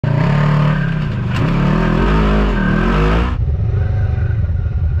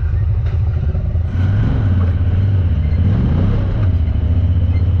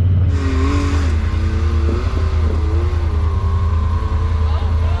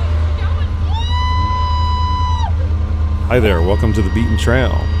Hi there, welcome to The Beaten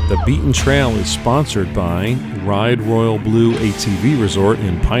Trail. The Beaten Trail is sponsored by Ride Royal Blue ATV Resort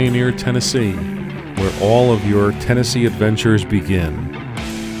in Pioneer, Tennessee, where all of your Tennessee adventures begin.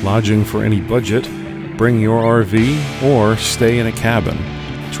 Lodging for any budget, bring your RV, or stay in a cabin.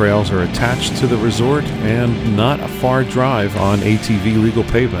 Trails are attached to the resort and not a far drive on ATV legal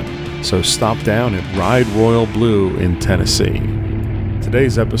pavement, so stop down at Ride Royal Blue in Tennessee.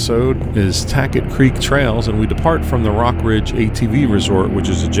 Today's episode is Tackett Creek Trails, and we depart from the Rock Ridge ATV Resort, which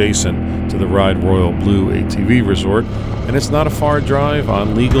is adjacent to the Ride Royal Blue ATV Resort, and it's not a far drive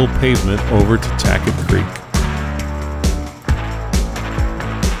on legal pavement over to Tackett Creek.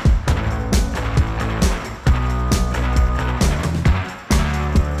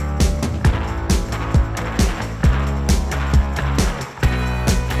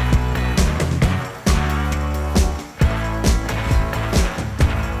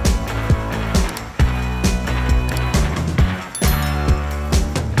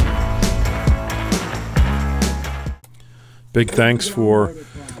 Big thanks for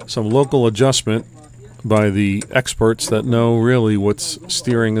some local adjustment by the experts that know really what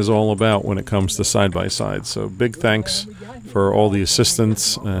steering is all about when it comes to side-by-side. So big thanks for all the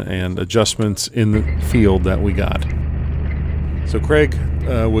assistance and adjustments in the field that we got. So Craig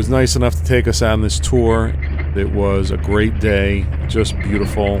was nice enough to take us on this tour. It was a great day, just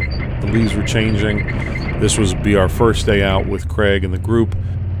beautiful. The leaves were changing. This would be our first day out with Craig and the group.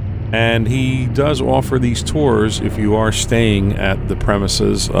 And he does offer these tours if you are staying at the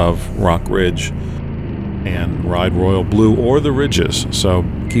premises of Rock Ridge and Ride Royal Blue or the Ridges. So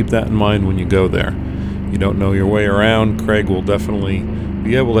keep that in mind when you go there. You don't know your way around, Craig will definitely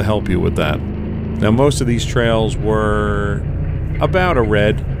be able to help you with that. Now, most of these trails were about a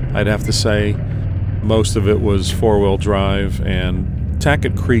red, I'd have to say. Most of it was four-wheel drive, and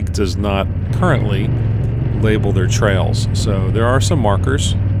Tackett Creek does not currently label their trails. So there are some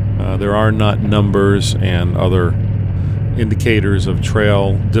markers. There are not numbers and other indicators of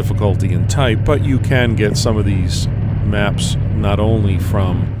trail difficulty and type, but you can get some of these maps not only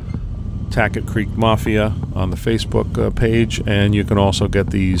from Tackett Creek Mafia on the Facebook page, and you can also get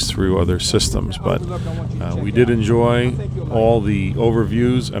these through other systems. But we did enjoy all the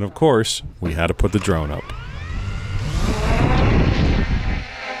overviews, and of course, we had to put the drone up.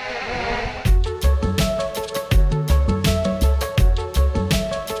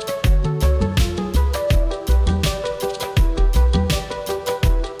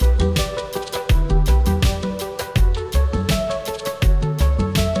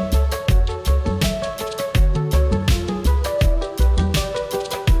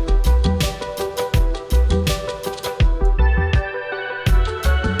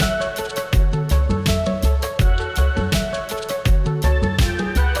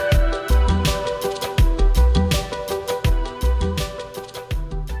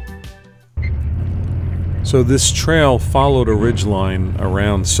 So this trail followed a ridgeline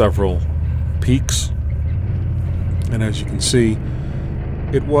around several peaks, and as you can see,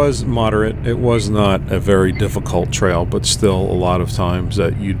 it was moderate. It was not a very difficult trail, but still a lot of times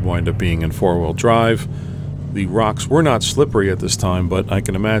that you'd wind up being in four-wheel drive. The rocks were not slippery at this time, but I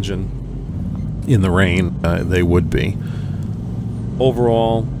can imagine in the rain they would be.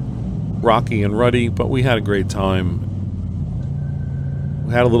 Overall, rocky and ruddy, but we had a great time.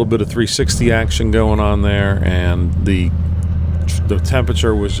 Had a little bit of 360 action going on there, and the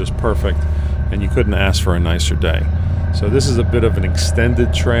temperature was just perfect, and you couldn't ask for a nicer day. So this is a bit of an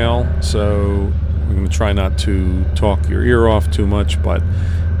extended trail, so we're going to try not to talk your ear off too much, but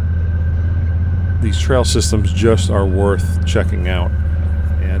these trail systems just are worth checking out.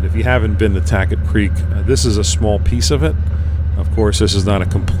 And if you haven't been to Tackett Creek, this is a small piece of it. Of course, this is not a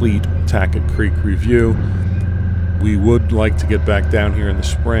complete Tackett Creek review. We would like to get back down here in the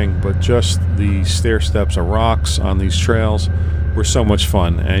spring, but just the stair steps of rocks on these trails were so much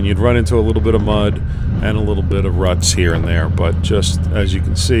fun, and you'd run into a little bit of mud and a little bit of ruts here and there, but just as you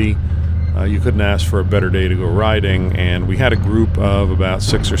can see, you couldn't ask for a better day to go riding. And we had a group of about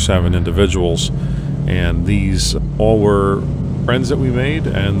 6 or 7 individuals, and these all were friends that we made,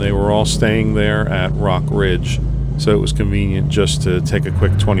 and they were all staying there at Rock Ridge, so it was convenient just to take a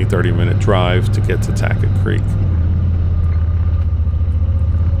quick 20-30 minute drive to get to Tackett Creek.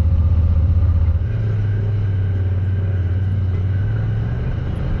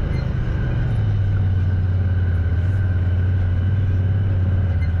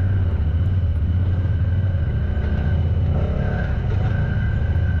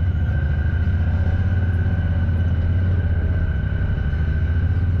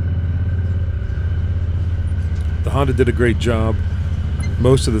 Honda did a great job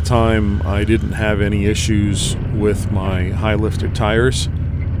Most of the time, I didn't have any issues with my high lifter tires.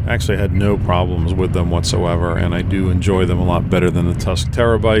 Actually, I had no problems with them whatsoever, and I do enjoy them a lot better than the Tusk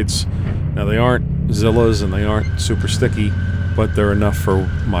Terrabites. Now, they aren't Zillas and they aren't super sticky, but they're enough for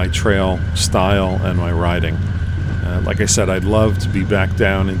my trail style and my riding. Like I said, I'd love to be back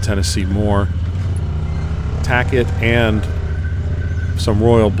down in Tennessee more. Tackett and some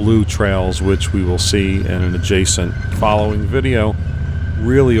royal blue trails, which we will see in an adjacent following video,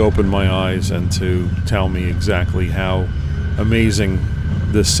 really opened my eyes and to tell me exactly how amazing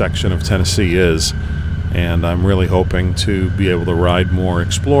this section of Tennessee is. And I'm really hoping to be able to ride more,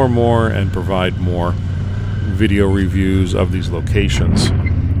 explore more, and provide more video reviews of these locations.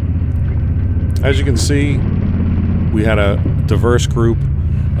 As you can see, we had a diverse group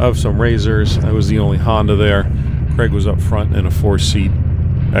of some Rzrs. I was the only Honda there. Craig was up front in a 4-seat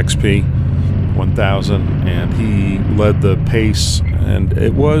XP 1000, and he led the pace, and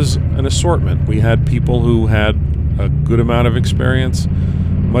it was an assortment. We had people who had a good amount of experience,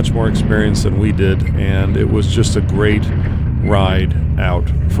 much more experience than we did, and it was just a great ride out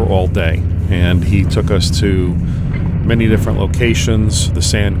for all day. And he took us to many different locations, the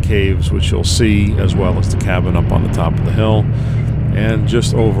sand caves, which you'll see, as well as the cabin up on the top of the hill. And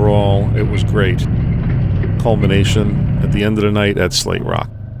just overall, it was great. Culmination at the end of the night at Slate Rock.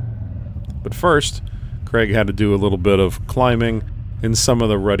 But first, Craig had to do a little bit of climbing in some of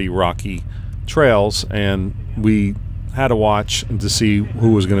the rutty, rocky trails, and we had to watch to see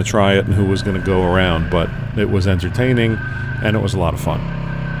who was going to try it and who was going to go around. But it was entertaining, and it was a lot of fun.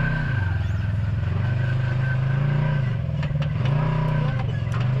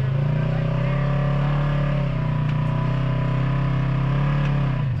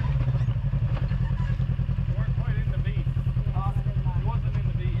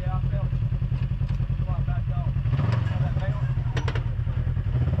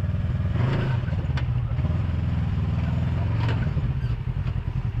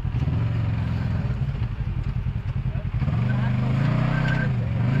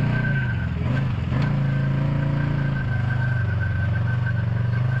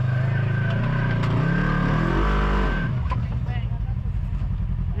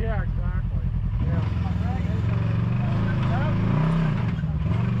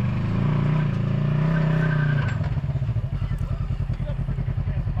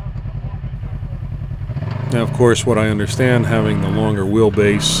 Now, of course, what I understand, having the longer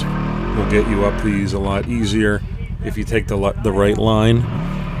wheelbase will get you up these a lot easier if you take the right line,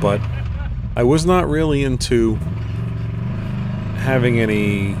 but I was not really into having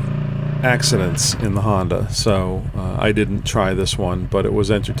any accidents in the Honda, so I didn't try this one, but it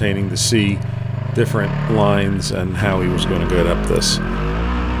was entertaining to see different lines and how he was going to get up this.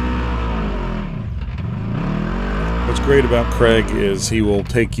 What's great about Craig is he will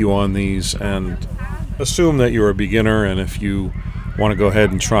take you on these and assume that you're a beginner, and if you want to go ahead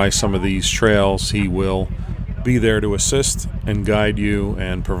and try some of these trails, he will be there to assist and guide you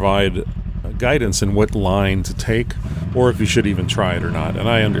and provide guidance in what line to take, or if you should even try it or not. And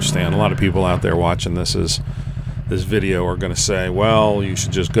I understand a lot of people out there watching this video are going to say, well, you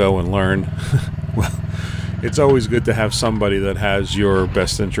should just go and learn. Well, it's always good to have somebody that has your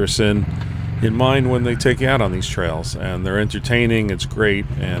best interests in mind when they take you out on these trails, and they're entertaining, it's great,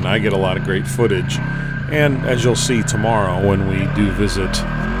 and I get a lot of great footage. And as you'll see tomorrow when we do visit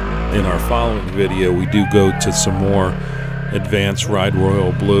in our following video, we do go to some more advanced Ride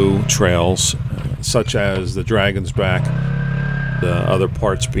Royal Blue trails, such as the Dragon's Back, the other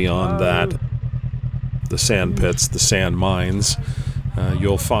parts beyond that, the sand pits, the sand mines.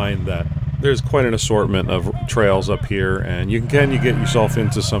 You'll find that there's quite an assortment of trails up here, and can you get yourself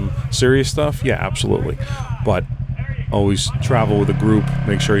into some serious stuff? Yeah, absolutely. But always travel with a group,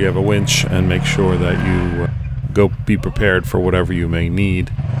 make sure you have a winch, and make sure that you go be prepared for whatever you may need.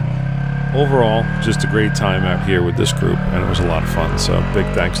 Overall, just a great time out here with this group, and it was a lot of fun, so big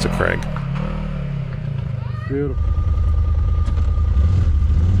thanks to Craig. Beautiful.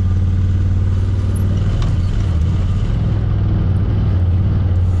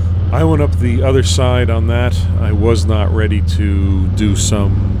 I went up the other side on that. I was not ready to do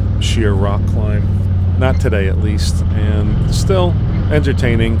some sheer rock climb. Not today, at least. And still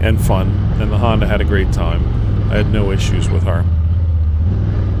entertaining and fun. And the Honda had a great time. I had no issues with her.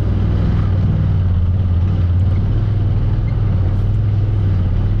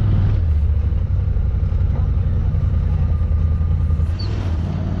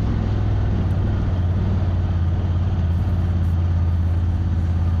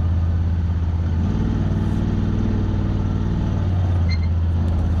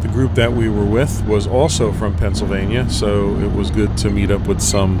 group that we were with was also from Pennsylvania, so it was good to meet up with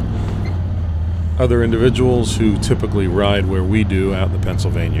some other individuals who typically ride where we do out in the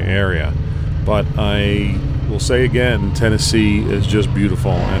Pennsylvania area. But I will say again, Tennessee is just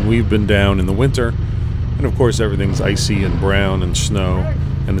beautiful, and we've been down in the winter, and of course everything's icy and brown and snow,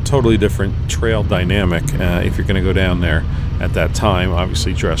 and a totally different trail dynamic if you're going to go down there at that time.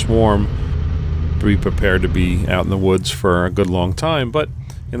 Obviously dress warm, be prepared to be out in the woods for a good long time, but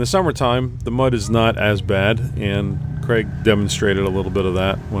in the summertime the mud is not as bad, and Craig demonstrated a little bit of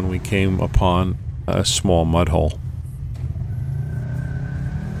that when we came upon a small mud hole.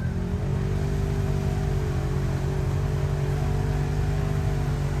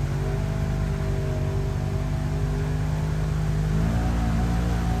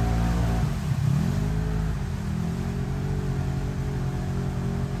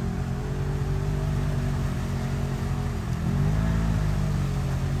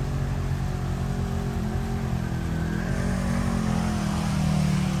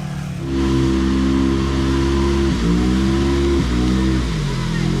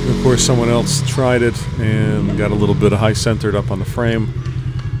 Of course, someone else tried it and got a little bit of high centered up on the frame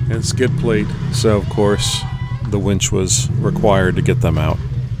and skid plate, so of course the winch was required to get them out.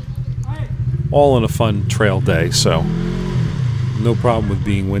 All in a fun trail day, so no problem with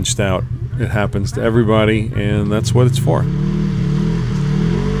being winched out. It happens to everybody, and that's what it's for.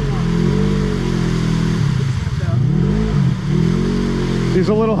 He's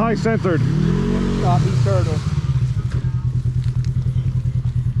a little high centered. Stop, he's turtle.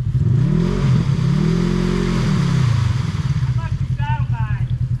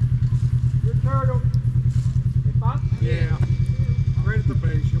 Yeah, right at the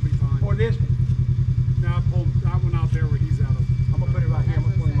base, you'll be fine. Or this one? No, I pulled that one out there where he's out of. I'm gonna put it right here. I'm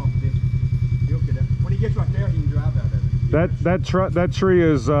gonna pull him off of this one. He'll get it. When he gets right there, he can drive out of it. That tree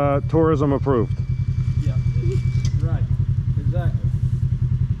is tourism approved. Yeah. Right. Exactly.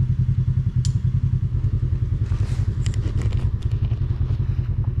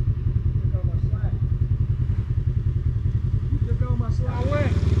 You took all my slack.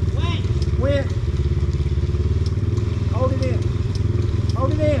 When? Hold it in.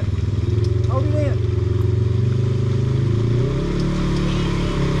 Hold it in. Hold it in.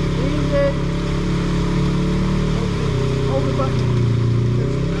 Easy. Hold the button.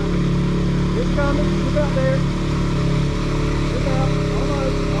 It's coming. Look out there. Look out.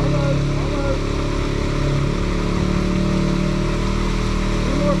 Almost. Almost. Almost.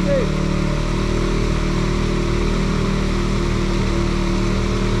 Two more feet.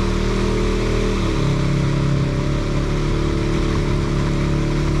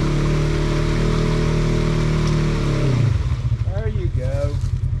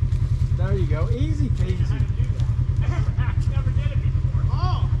 Easy peasy. Never did it before.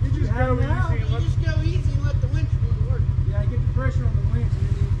 Oh, you just go easy. You just go easy and let the winch do the work. Yeah, get the pressure on the winch and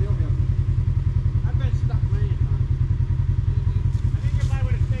then you feel him. I've been stuck many times. I think if I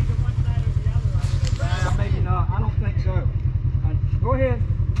would have stayed to one side or the other, I would have. Maybe not. I don't think so. Go ahead.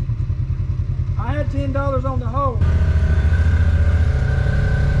 I had $10 on the hole.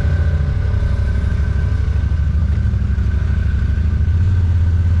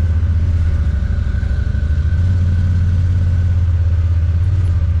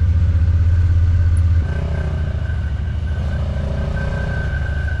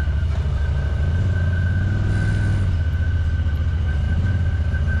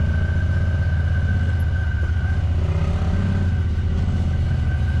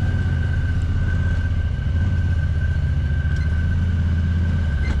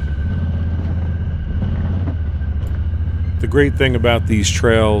 The great thing about these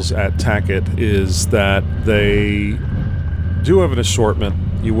trails at Tackett is that they do have an assortment.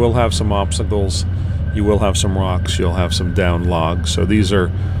 You will have some obstacles, you will have some rocks, you'll have some down logs. So these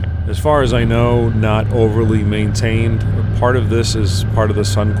are, as far as I know, not overly maintained. Part of this is part of the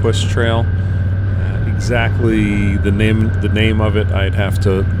Sunquist trail. Exactly the name of it, I'd have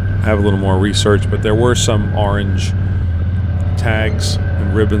to have a little more research, but there were some orange tags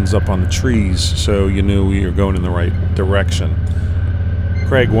and ribbons up on the trees, so you knew we were going in the right direction.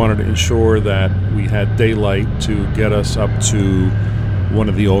 Craig wanted to ensure that we had daylight to get us up to one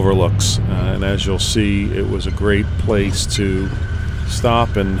of the overlooks, and as you'll see, it was a great place to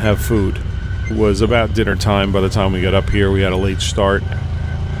stop and have food. It was about dinner time by the time we got up here. We had a late start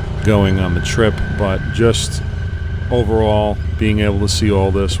going on the trip, but just overall being able to see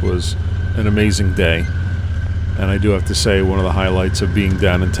all this was an amazing day. And I do have to say, one of the highlights of being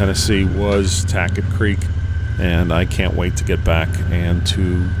down in Tennessee was Tackett Creek, and I can't wait to get back and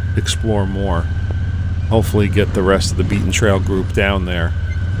to explore more. Hopefully get the rest of the Beaten Trail group down there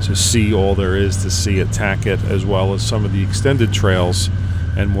to see all there is to see at Tackett, as well as some of the extended trails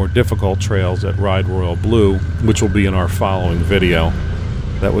and more difficult trails at Ride Royal Blue, which will be in our following video.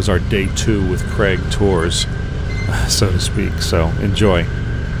 That was our day 2 with Craig Tours, so to speak, so enjoy.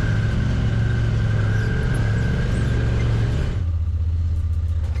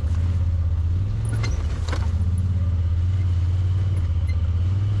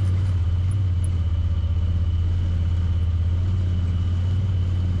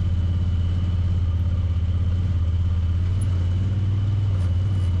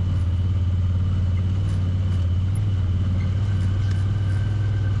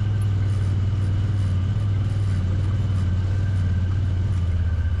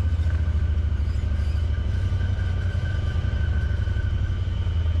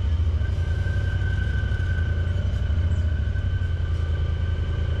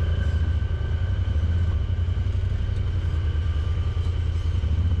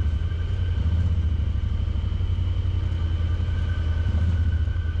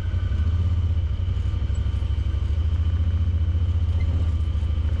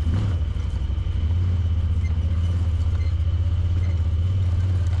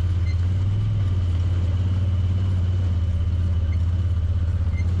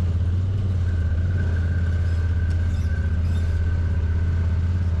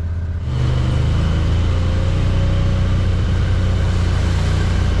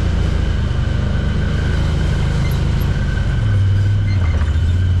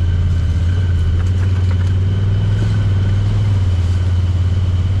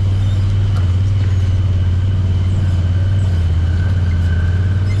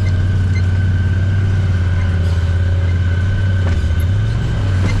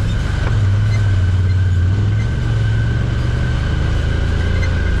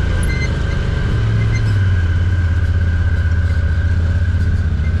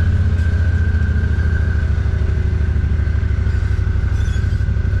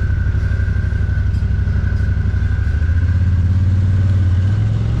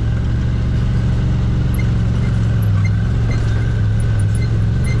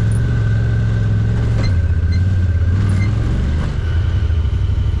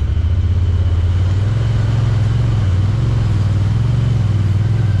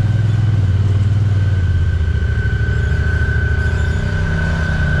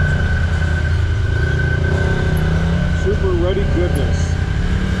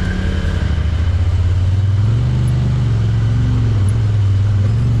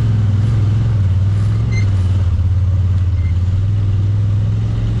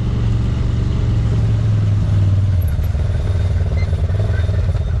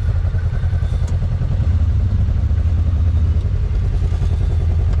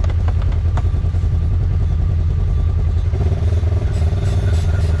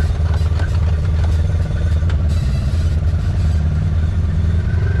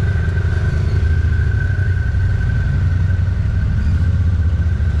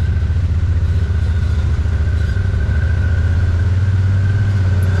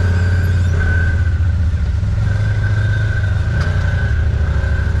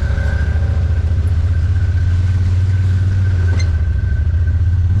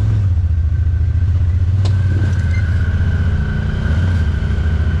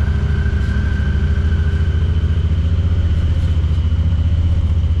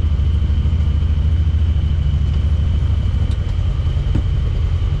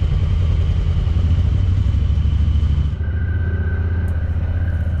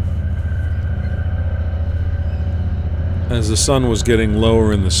 As the sun was getting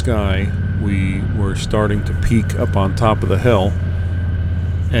lower in the sky, we were starting to peak up on top of the hill,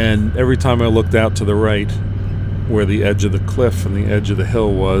 and every time I looked out to the right, where the edge of the cliff and the edge of the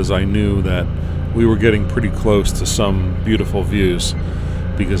hill was, I knew that we were getting pretty close to some beautiful views,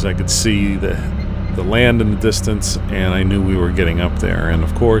 because I could see the land in the distance, and I knew we were getting up there. And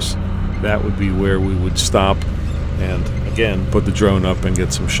of course, that would be where we would stop and again put the drone up and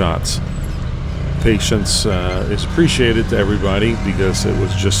get some shots. Patience is appreciated to everybody, because it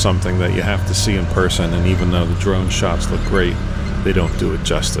was just something that you have to see in person, and even though the drone shots look great, they don't do it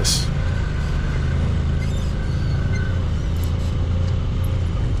justice.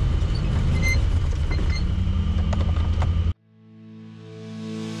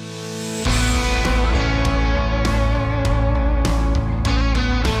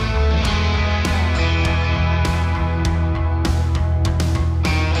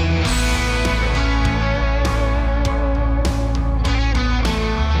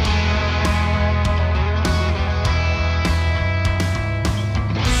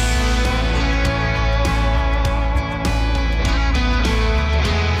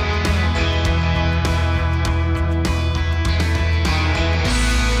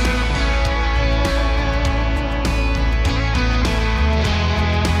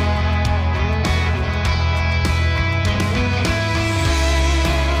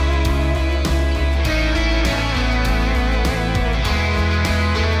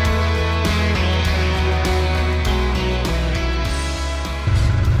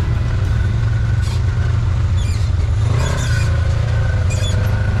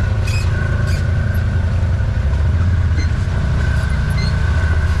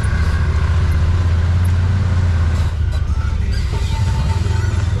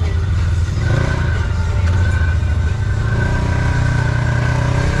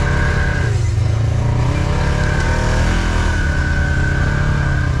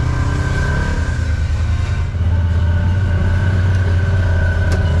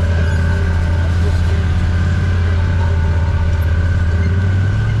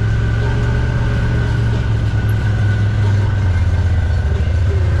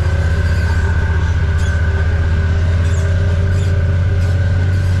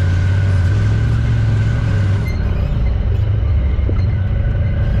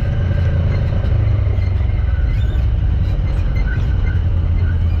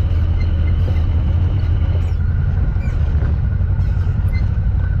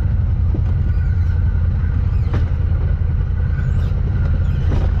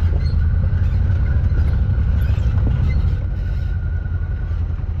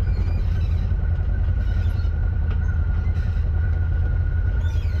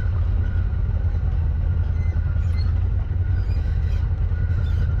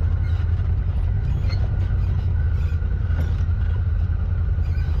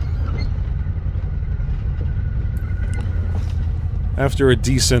 After a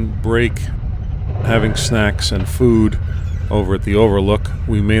decent break, having snacks and food over at the Overlook,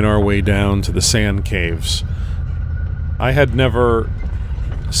 we made our way down to the sand caves. I had never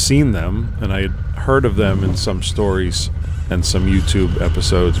seen them, and I had heard of them in some stories and some YouTube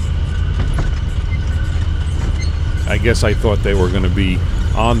episodes. I guess I thought they were going to be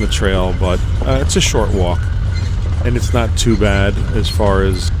on the trail, but it's a short walk, and it's not too bad as far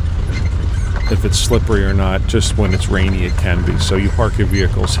as if it's slippery or not. Just when it's rainy it can be. So you park your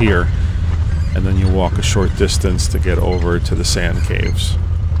vehicles here, and then you walk a short distance to get over to the sand caves.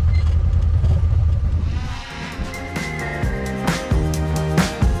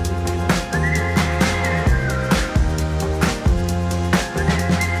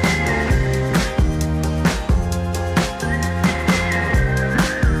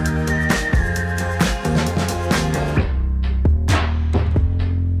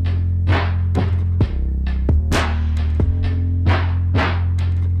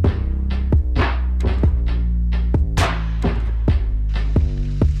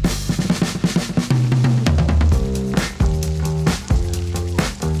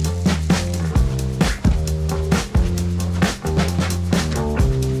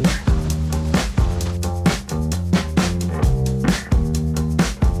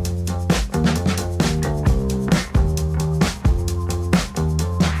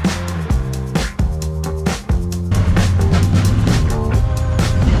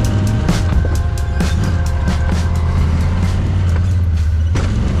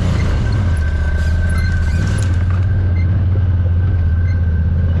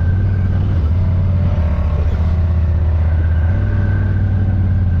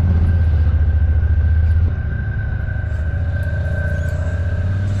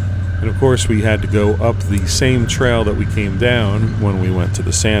 Of course, we had to go up the same trail that we came down when we went to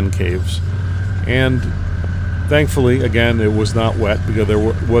the sand caves. And thankfully, again, it was not wet because there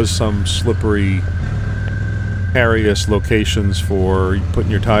was some slippery, precarious locations for putting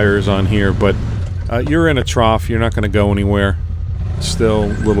your tires on here. But you're in a trough. You're not going to go anywhere. Still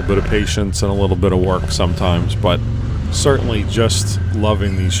a little bit of patience and a little bit of work sometimes. But certainly just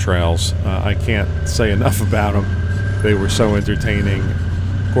loving these trails. I can't say enough about them. They were so entertaining.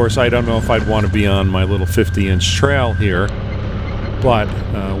 Of course, I don't know if I'd want to be on my little 50-inch trail here, but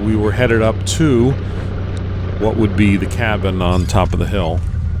we were headed up to what would be the cabin on top of the hill,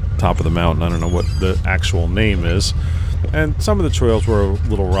 top of the mountain. I don't know what the actual name is. And some of the trails were a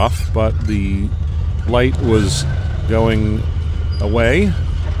little rough, but the light was going away.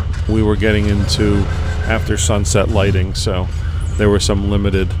 We were getting into after sunset lighting, so there was some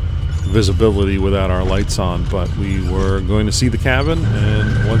limited visibility without our lights on, but we were going to see the cabin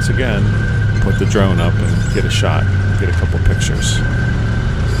and once again put the drone up and get a shot, get a couple pictures.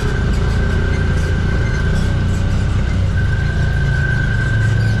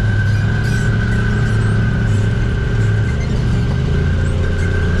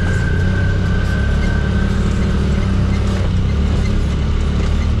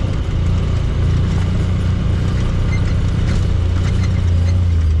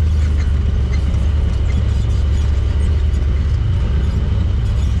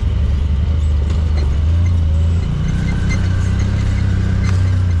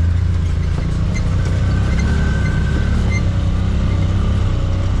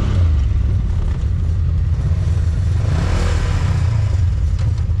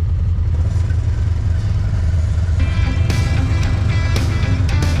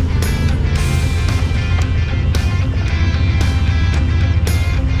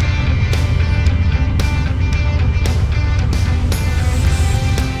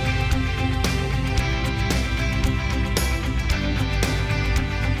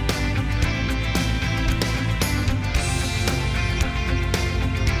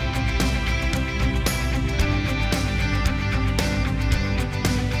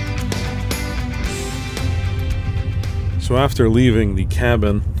 So after leaving the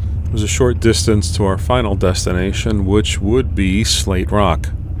cabin, it was a short distance to our final destination, which would be Slate Rock.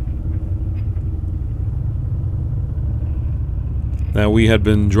 Now, we had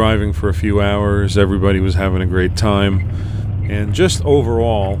been driving for a few hours, everybody was having a great time, and just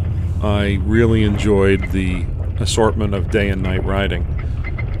overall, I really enjoyed the assortment of day and night riding.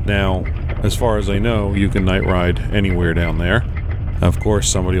 Now, as far as I know, you can night ride anywhere down there. Of course,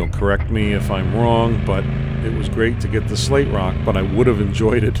 somebody will correct me if I'm wrong, but it was great to get the Slate Rock, but I would have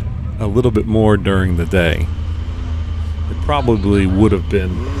enjoyed it a little bit more during the day. It probably would have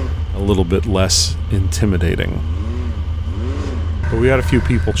been a little bit less intimidating. But we had a few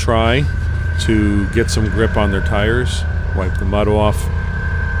people try to get some grip on their tires, wipe the mud off,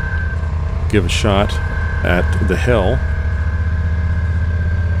 give a shot at the hill.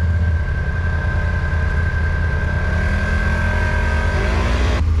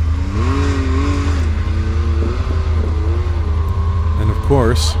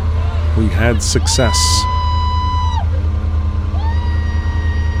 course, we had success.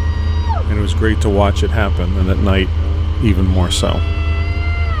 And it was great to watch it happen, and at night, even more so.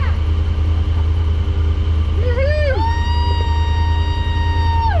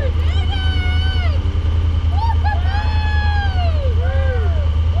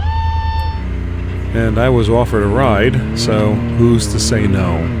 And I was offered a ride, so who's to say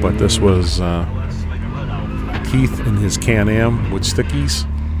no? But this was Keith in his Can-Am with stickies,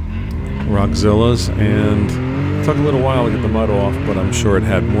 Rockzillas, and it took a little while to get the mud off, but I'm sure it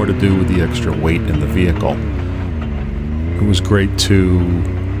had more to do with the extra weight in the vehicle. It was great to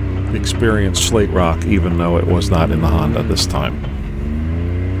experience Slate Rock, even though it was not in the Honda this time.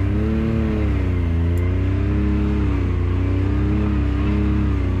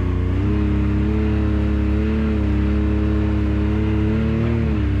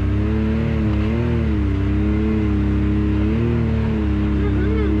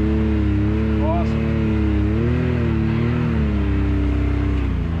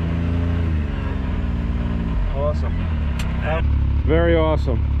 Very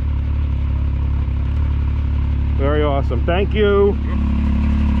awesome. Very awesome. Thank you.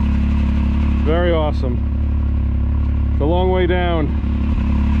 Very awesome. It's a long way down,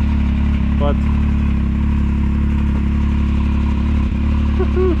 but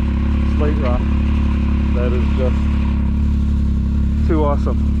Slate Rock. That is just too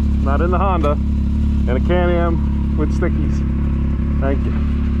awesome. Not in the Honda, and a Can-Am with stickies. Thank you.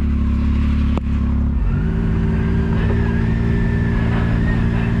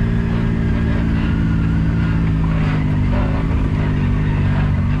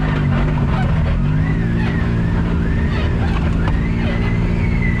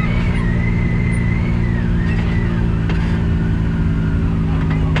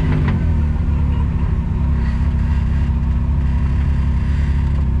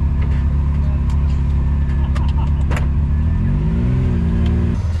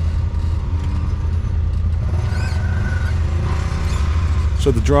 So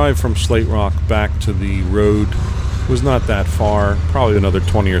the drive from Slate Rock back to the road was not that far, probably another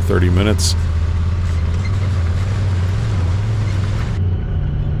 20 or 30 minutes.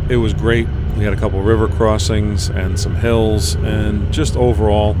 It was great. We had a couple river crossings and some hills, and just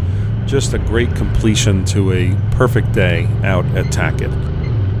overall, just a great completion to a perfect day out at Tackett.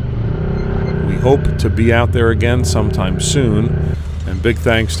 We hope to be out there again sometime soon, and big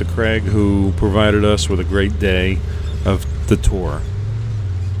thanks to Craig, who provided us with a great day of the tour.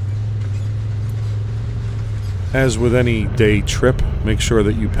 As with any day trip, make sure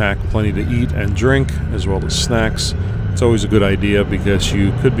that you pack plenty to eat and drink, as well as snacks. It's always a good idea because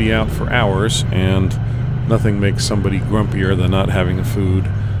you could be out for hours, and nothing makes somebody grumpier than not having a food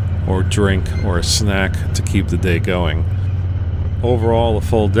or drink or a snack to keep the day going. Overall, a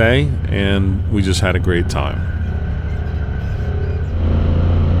full day, and we just had a great time.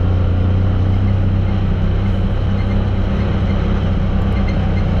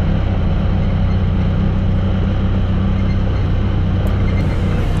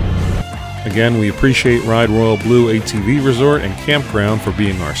 Again, we appreciate Ride Royal Blue ATV Resort and Campground for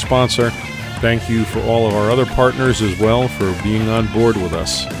being our sponsor. Thank you for all of our other partners as well for being on board with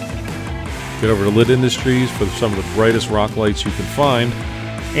us. Get over to Lit Industries for some of the brightest rock lights you can find,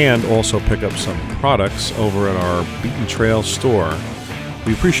 and also pick up some products over at our Beaten Trail store.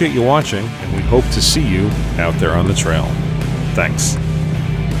 We appreciate you watching, and we hope to see you out there on the trail. Thanks.